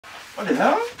What the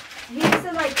hell? He used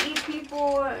to like eat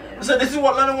people. So this is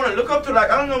what Lana want to look up to.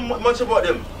 Like, I don't know much about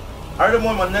them. I heard them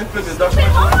on my Netflix and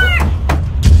documentary.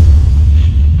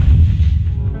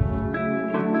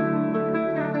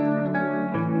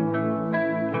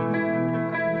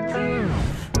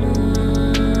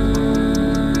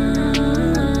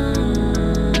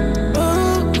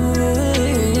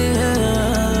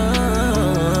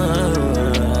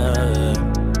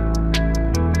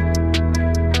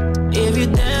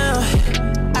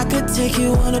 Take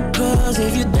you on a cruise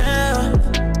if you're down.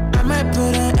 I might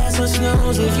put an ass on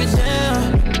snooze if you're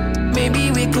down.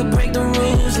 Maybe we could break the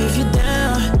rules if you're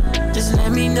down. Just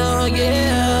let me know,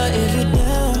 yeah, if you're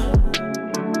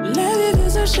down. Love you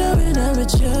cause I'm showing up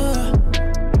with you.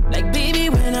 Like baby,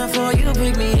 when I fall, you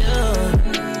pick me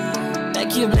up.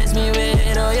 Like you bless me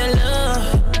with all your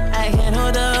love. I can't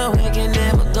hold up, we can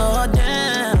never go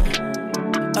down.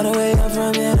 All the way up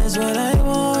from here, that's what I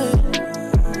want.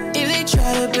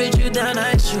 Try to put you down,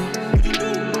 I shoot.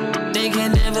 They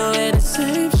can never wear the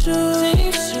same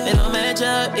shoes. They don't match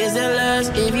up, is it less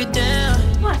if you down?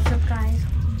 What's up guys?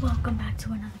 Welcome back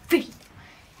to another video.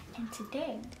 And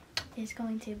today is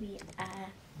going to be a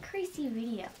crazy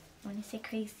video. When I say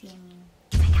crazy, I mean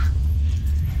mega.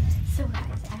 So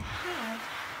guys, I have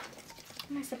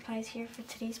my supplies here for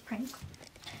today's prank.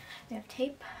 We have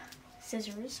tape,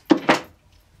 scissors,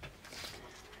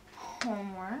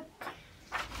 homework,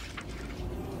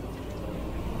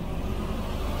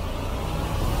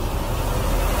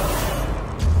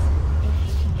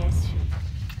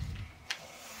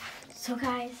 so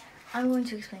guys, I'm going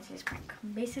to explain today's prank.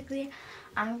 Basically,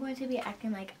 I'm going to be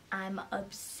acting like I'm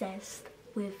obsessed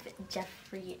with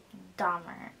Jeffrey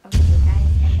Dahmer. Okay guys,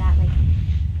 and that like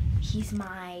he's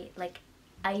my like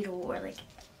idol or like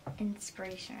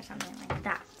inspiration or something like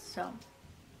that. So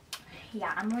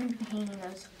yeah, I'm going to be hanging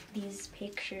these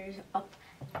pictures up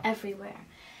everywhere.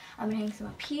 I'm gonna hang some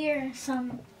up here,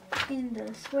 some in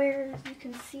the squares you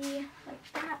can see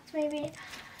like that maybe,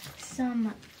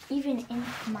 some even in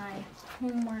my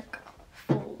homework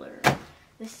folder.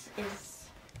 This isn't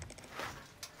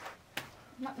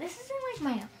like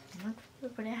my homework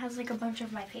folder, but it has like a bunch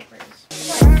of my papers.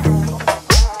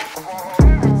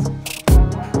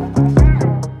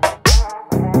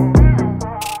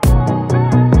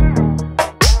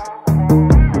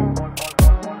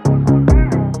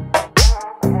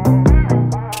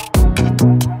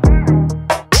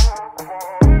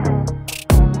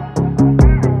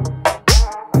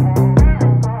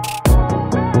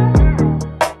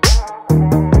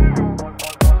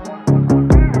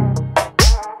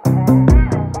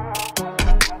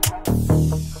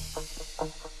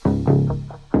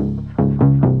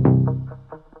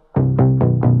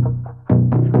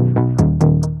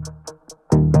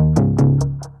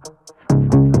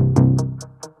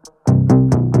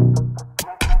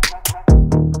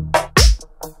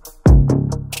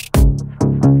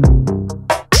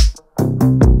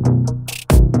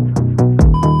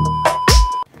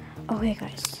 Okay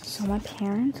guys, so my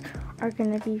parents are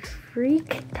gonna be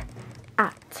freaked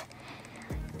out.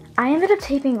 I ended up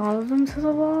taping all of them to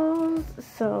the walls,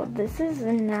 so this is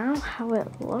now how it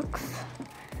looks.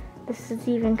 This is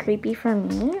even creepy for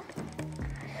me.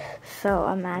 So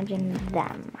imagine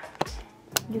them,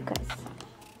 you guys.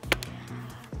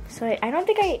 So I don't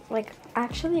think I like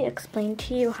actually explained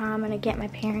to you how I'm gonna get my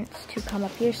parents to come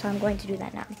up here, so I'm going to do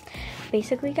that now.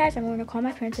 Basically guys, I'm going to call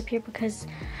my parents up here because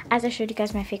as I showed you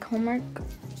guys my fake homework,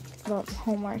 well,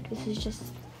 homework, this is just,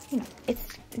 you know,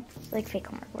 it's like fake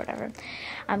homework or whatever.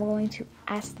 I'm going to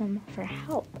ask them for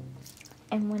help,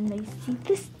 and when they see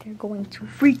this, they're going to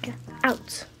freak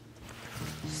out.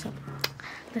 So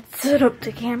let's set up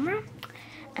the camera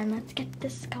and let's get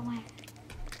this going.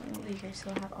 Over here,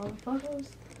 so I have all the photos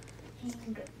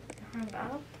hung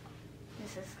up.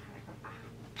 This is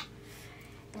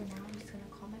and now I'm just gonna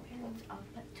call my parents up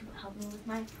to help me with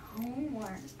my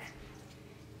homework.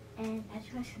 And as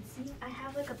you guys can see, I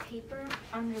have like a paper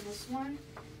under this one,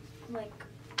 like,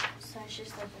 so it's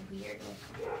just like weird,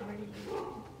 like where did you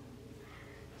go?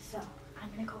 So I'm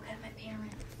gonna go get my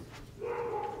parents.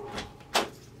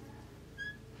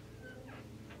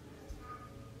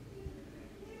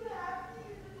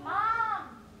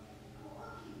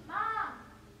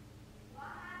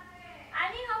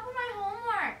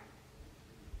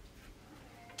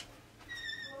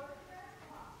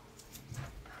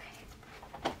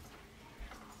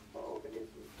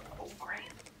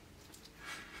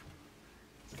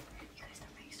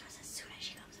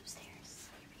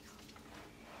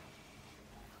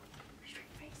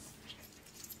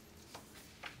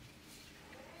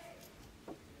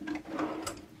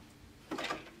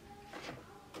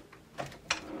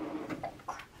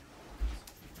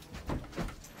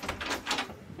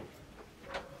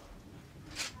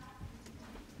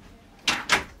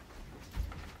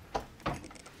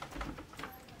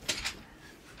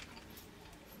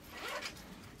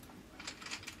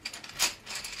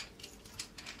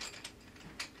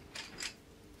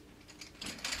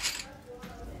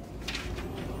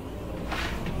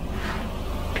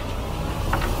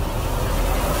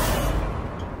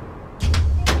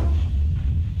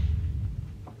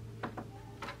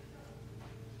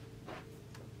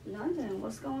 London,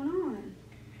 what's going on?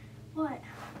 What?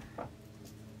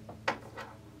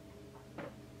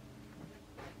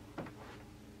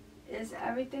 Is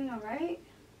everything alright?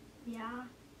 Yeah.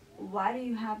 Why do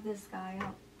you have this guy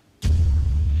up?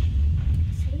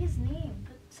 Say his name.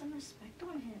 Put some respect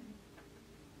on him.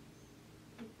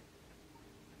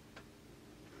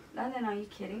 London, are you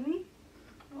kidding me?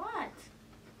 What?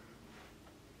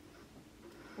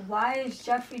 Why is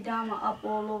Jeffrey Dahmer up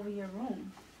all over your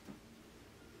room?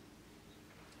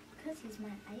 Because he's my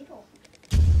idol.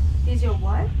 He's your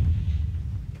what?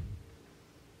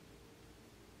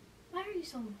 Why are you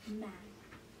so mad?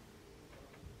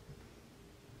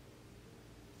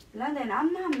 London,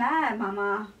 I'm not mad,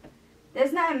 Mama.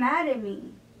 There's nothing mad at me.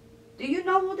 Do you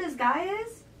know who this guy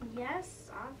is?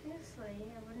 Yes, obviously.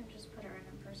 I wouldn't just put a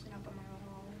random person up on my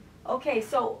wall. Okay,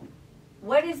 so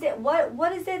what is it?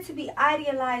 What is there to be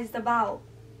idealized about?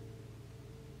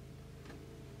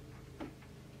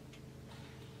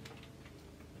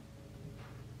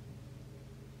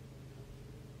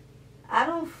 I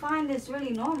don't find this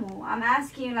really normal. I'm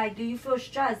asking you, like, do you feel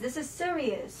stressed? This is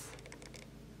serious.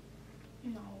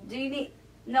 No. Do you need...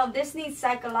 No, this needs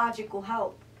psychological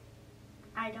help.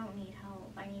 I don't need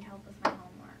help. I need help with my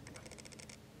homework.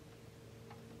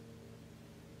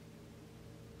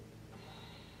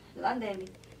 London,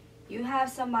 you have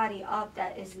somebody up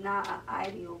that is not an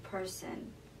ideal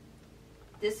person.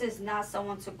 This is not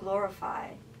someone to glorify.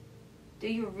 Do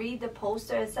you read the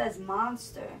poster? It says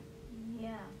monster.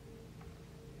 Yeah.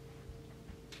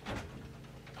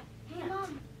 Hey,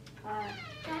 Mom.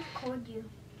 Dad called you.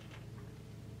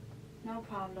 No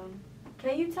problem.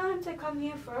 Can you tell him to come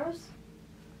here first?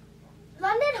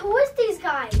 London, who is these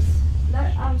guys?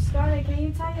 Scarlett, can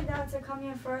you tell your dad to come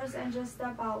here first and just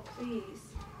step out, please?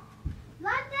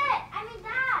 London! I mean,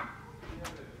 Dad!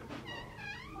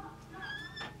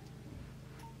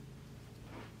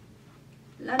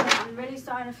 London, I'm really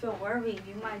starting to feel worried.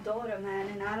 You're my daughter, man,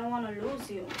 and I don't want to lose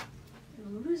you.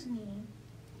 Lose me?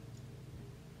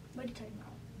 What are you talking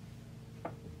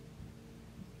about?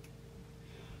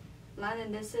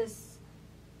 London, this is...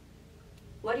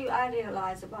 What do you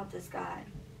idealize about this guy?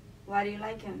 Why do you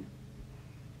like him?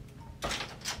 Hi,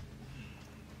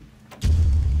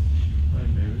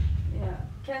 baby. Yeah.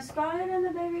 Can Scarlett and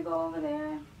the baby go over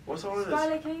there? What's all of this?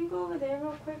 Scarlett, can you go over there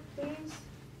real quick, please?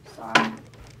 Sorry.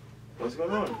 What's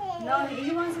going on? No,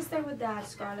 he wants to stay with Dad,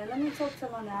 Scarlett. Let me talk to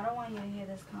London. I don't want you to hear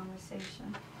this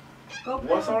conversation. Go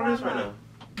play What's with all this Mama. right now?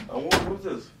 What's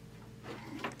this?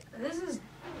 This is...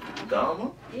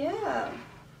 Dahmer? Yeah.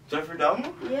 Jeffrey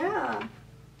Dahmer? Yeah.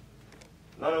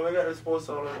 No, we got this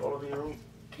poster all over your room.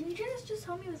 Can you just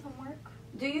help me with homework?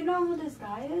 Do you know who this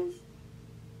guy is?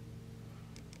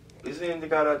 Isn't he the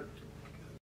guy that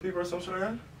people or something like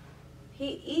that?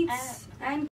 He eats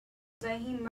and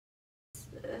he murders.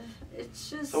 It's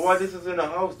just... So why this is in the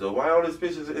house though? Why all this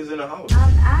pictures is in the house?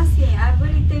 I'm asking. I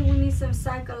really think we need some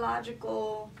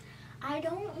psychological... I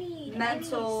don't need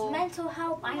mental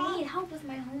help. I need help with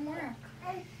my homework.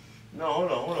 No,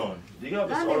 hold on. You got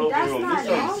this London, all over that's your room. not This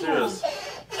is something normal. serious.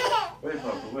 Wait,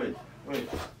 Papa, wait.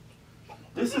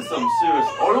 This is something serious.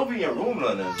 All over your room,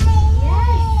 London.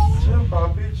 Yes. Chill,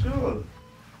 Papi, chill.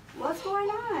 What's going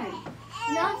on?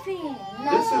 Nothing.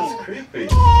 This is creepy.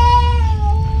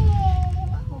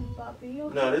 Come, Papi, you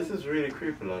okay? No, this is really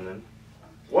creepy, London.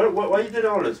 Why you did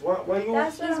all this? Why you...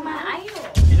 That's He's what my I'm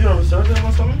idol. You doing research on him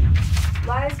or something?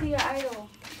 Why is he your idol?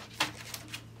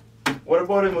 What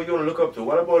about him you want to look up to?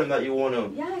 What about him that you want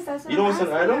to... Yes, that's what You know I'm what's an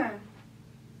asking idol? her.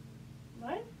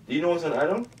 What? Do you know what's an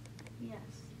idol? Yes.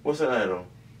 What's an idol?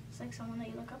 It's like someone that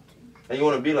you look up to. And you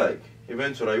want to be like,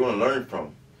 eventually, you want to learn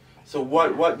from. So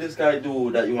what this guy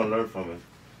do that you want to learn from him?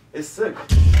 It's sick.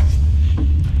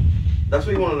 That's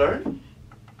what you want to learn?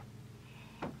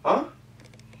 Huh?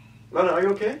 Lana, are you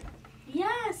okay?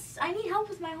 Yes. I need help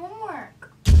with my homework.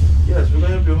 Yes, we're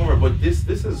gonna help you homework, but this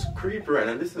is creepy right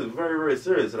now. This is very, very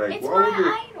serious. Like, It's why would you...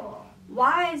 my idol.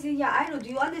 Why is he your idol? Do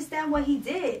you understand what he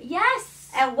did? Yes.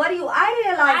 And what do you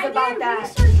idealize I about did that?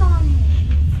 research on him.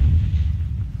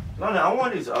 Lana, I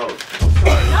want these out. I'm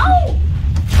sorry. No.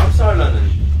 I'm sorry, London.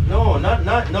 No,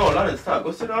 no, London, stop.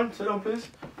 Go sit down, please.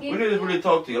 We need to really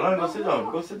talk to you. London, go sit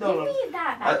down. Go sit down, Give London. me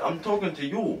that back. I'm talking to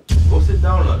you. Go sit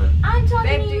down, London. I'm talking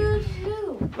Babe, to you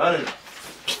too. London,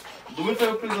 do me a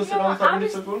favor, please go sit down. Stop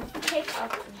being circle. Pick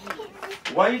up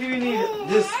these. Why do you need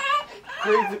this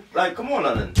crazy? Like, come on,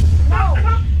 London. No.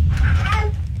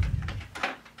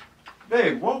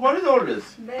 Babe, what is all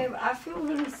this? Babe, I feel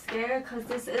really scared because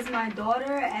this is my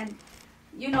daughter, and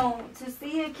you know, to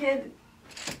see a kid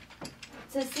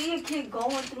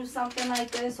going through something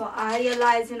like this or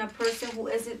idealizing a person who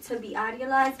isn't to be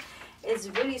idealized, it's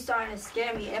really starting to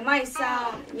scare me. It might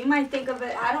sound, you might think of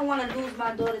it, I don't want to lose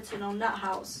my daughter to no nut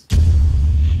house.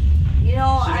 You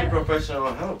know, she need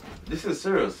professional help. This is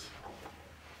serious.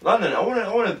 London, I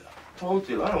wanna talk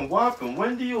to you. London, what happened?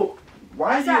 Why do you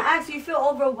ask, you feel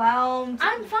overwhelmed?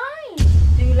 I'm fine.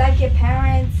 Do you like your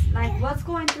parents? Like, what's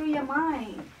going through your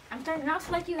mind? I'm starting not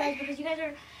to like you guys because you guys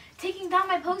are taking down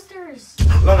my posters.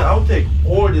 London, I'll take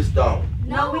all this down.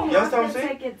 No, we you have understand to what I'm saying?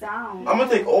 take it down. I'm gonna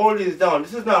take all this down.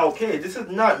 This is not okay. This is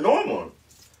not normal.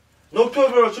 No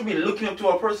 12-year-old should be looking up to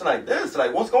a person like this.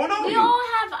 Like, what's going on with We you? all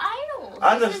have idols.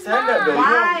 I understand that, though.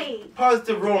 Why? You want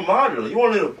positive role model. You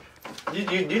want a little... Do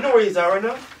you know where he's at right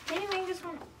now? Can you make this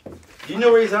one? Do you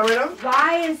know where he's at right now?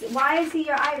 Why is he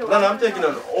your idol? London, I'm taking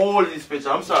on all these pictures.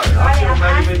 I'm sorry.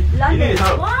 London. You need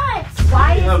help. What?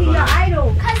 Why You need is help, he your London.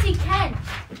 idol? Because he can.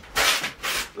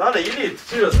 London, you need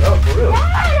serious help, for real.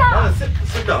 Dad! London,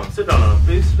 sit down, London,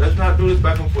 please. Let's not do this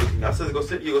back and forth. I said go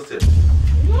sit, you go sit.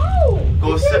 No.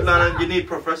 Go this sit, is London. not- You need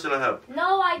professional help.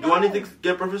 No, I don't. Do I need to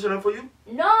get professional for you?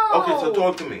 No. Okay, so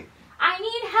talk to me. I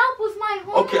need help with my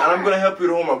homework. Okay, and I'm gonna help you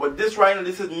with homework, but this right now,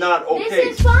 this is not okay.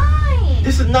 This is fine.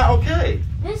 This is not okay.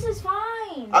 This is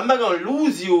fine. I'm not gonna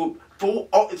lose you for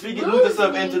if you can lose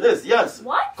yourself me? into this. Yes.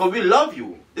 What? Cause we love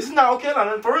you. This is not okay,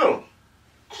 London, for real.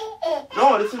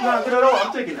 No, this is not good at all.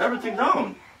 I'm taking everything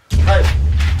down. Like,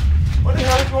 what the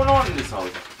hell is going on in this house?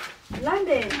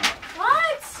 London,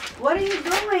 What? what are you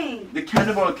doing? The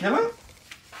cannibal killer?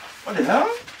 What the hell?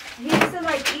 He used to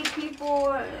like eat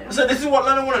people. So this is what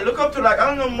London want to look up to. Like,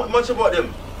 I don't know much about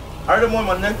them. I heard them on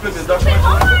my Netflix and Stupid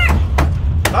documentary.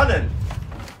 homework. London.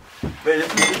 Wait,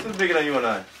 this is bigger than you and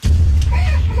I.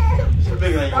 This is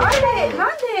bigger than you and I.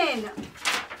 London.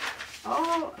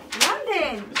 Oh,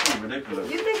 London. This is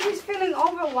ridiculous. You think he's feeling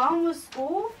overwhelmed with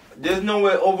school? There's no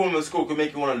way overwhelming school could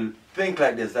make you want to think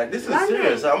like this. Like, this is London.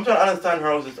 serious. I'm trying to understand her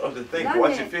how to think.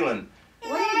 What she feeling.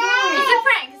 What are you It's doing? a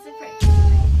prank. It's a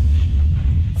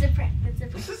prank. It's a prank. It's a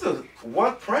prank. This is a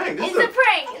what prank? This It's is a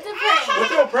prank. It's a prank. What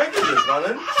kind of prank is this,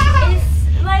 London?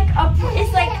 It's like a.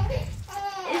 It's like.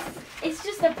 It's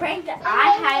just a prank that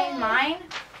I had in mind.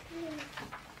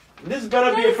 This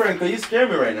better be a prank because you scare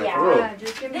me right now, for real. Yeah,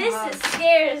 just give me a hug. This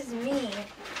scares me.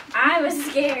 I was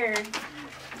scared.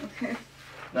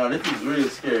 No, this is really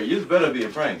scary. This better be a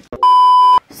prank.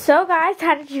 So guys,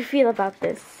 how did you feel about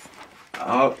this?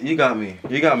 Oh, you got me.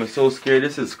 You got me so scared.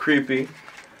 This is creepy.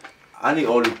 I need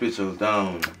all these pictures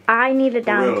down. I need it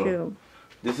down real. too.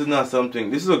 This is not something.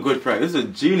 This is a good prank. This is a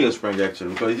genius prank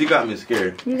actually because you got me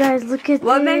scared. You guys look at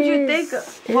What this. made you think?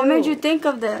 What made you think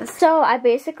of this? So I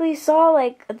basically saw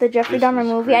like the Jeffrey This Dahmer is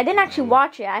movie. I didn't creepy, actually man.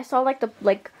 watch it. I saw like the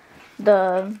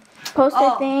poster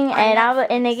Oh, thing, on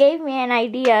and it gave me an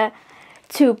idea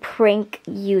to prank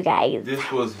you guys.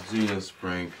 This was a genius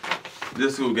prank.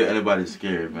 This will get anybody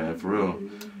scared, man. For real.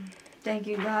 Thank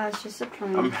you, God. It's just a I'm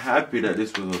prank. happy that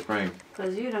this was a prank.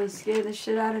 Because you done scared the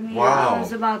shit out of me. Wow. I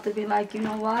was about to be like, you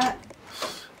know what?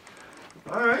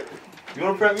 Alright. You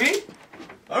wanna prank me?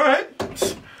 Alright.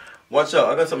 Watch out.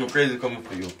 I got something crazy coming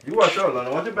for you. You watch out,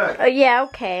 Lana. Watch your back. Yeah,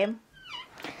 okay.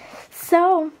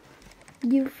 So,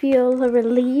 you feel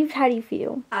relieved? How do you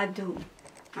feel? I do.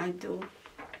 I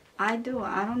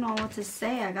don't know what to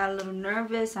say. I got a little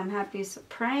nervous. I'm happy it's a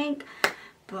prank.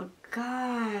 But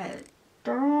God, I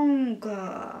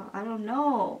don't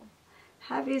know.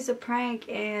 Happy it's a prank,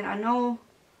 and I don't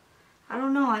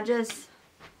know.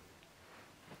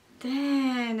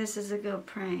 Damn, this is a good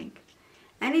prank.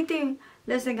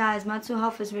 Listen guys, mental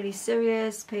health is really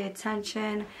serious. Pay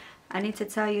attention. I need to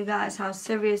tell you guys how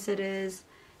serious it is.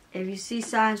 If you see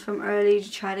signs from early,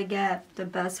 try to get the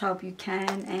best help you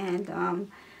can. And,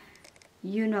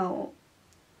 you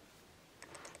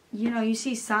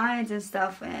see signs and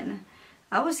stuff. And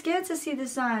I was scared to see the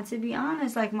signs, to be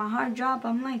honest. Like, my heart dropped.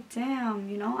 I'm like,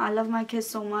 damn, I love my kids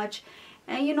so much.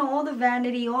 And, all the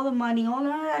vanity, all the money, all of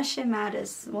that shit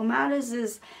matters. What matters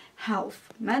is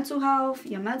health. Mental health.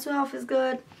 Your mental health is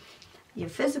good. Your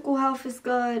physical health is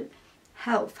good.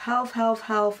 Health,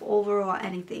 overall,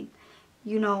 anything.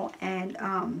 And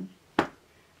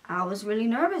I was really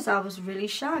nervous. I was really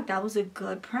shocked. That was a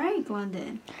good prank,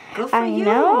 London. Good for you. I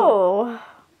know.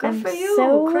 Good for you.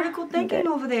 So Critical thinking good.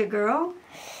 over there, girl.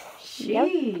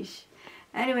 Sheesh.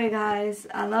 Yep. Anyway, guys,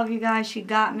 I love you guys. She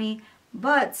got me.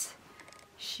 But,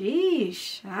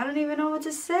 sheesh. I don't even know what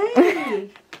to say.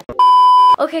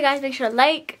 Okay, guys, make sure to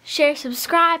like, share,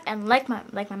 subscribe, and like my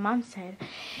mom said.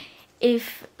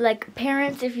 If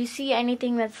parents, if you see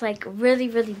anything that's like really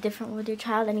different with your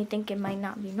child and you think it might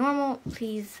not be normal,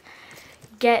 please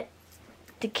get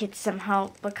the kids some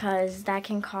help, because that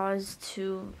can cause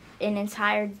to an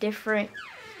entire different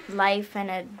life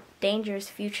and a dangerous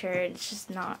future. It's just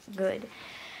not good.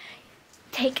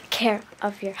 Take care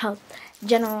of your health.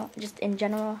 Just in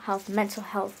general health, mental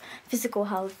health, physical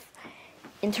health,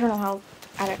 internal health.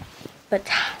 I don't know. But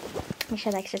make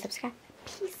sure to like, share, subscribe.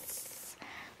 Peace.